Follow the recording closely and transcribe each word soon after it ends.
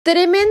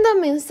Tremendo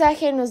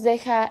mensaje nos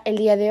deja el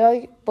día de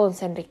hoy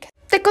Ponce Enríquez.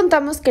 Te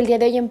contamos que el día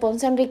de hoy en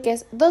Ponce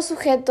Enríquez, dos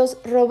sujetos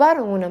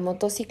robaron una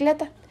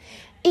motocicleta.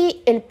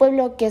 Y el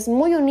pueblo, que es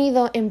muy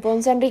unido en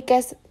Ponce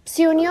Enríquez,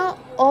 se unió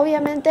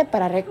obviamente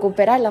para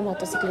recuperar la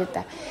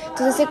motocicleta.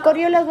 Entonces se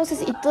corrió las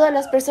voces y todas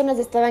las personas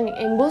estaban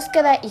en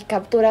búsqueda y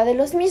captura de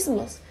los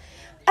mismos.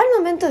 Al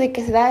momento de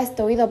que se da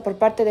este oído por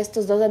parte de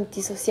estos dos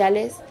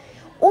antisociales,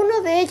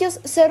 uno de ellos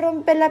se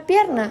rompe la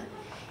pierna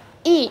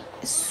y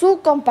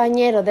su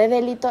compañero de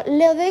delito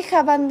le deja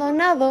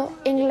abandonado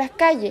en la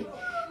calle.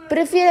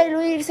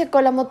 Prefiere irse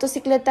con la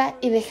motocicleta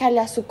y dejarle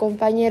a su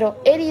compañero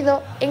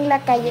herido en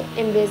la calle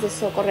en vez de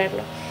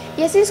socorrerlo.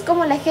 Y así es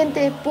como la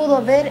gente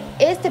pudo ver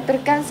este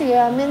percance y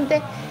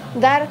nuevamente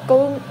dar con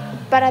un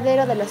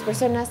paradero de las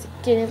personas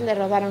quienes le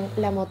robaron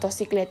la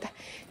motocicleta.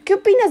 ¿Qué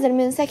opinas del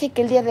mensaje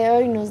que el día de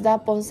hoy nos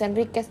da Ponce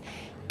Enríquez?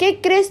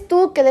 ¿Qué crees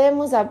tú que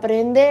debemos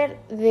aprender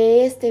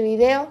de este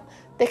video?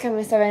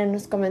 Déjame saber en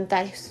los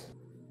comentarios.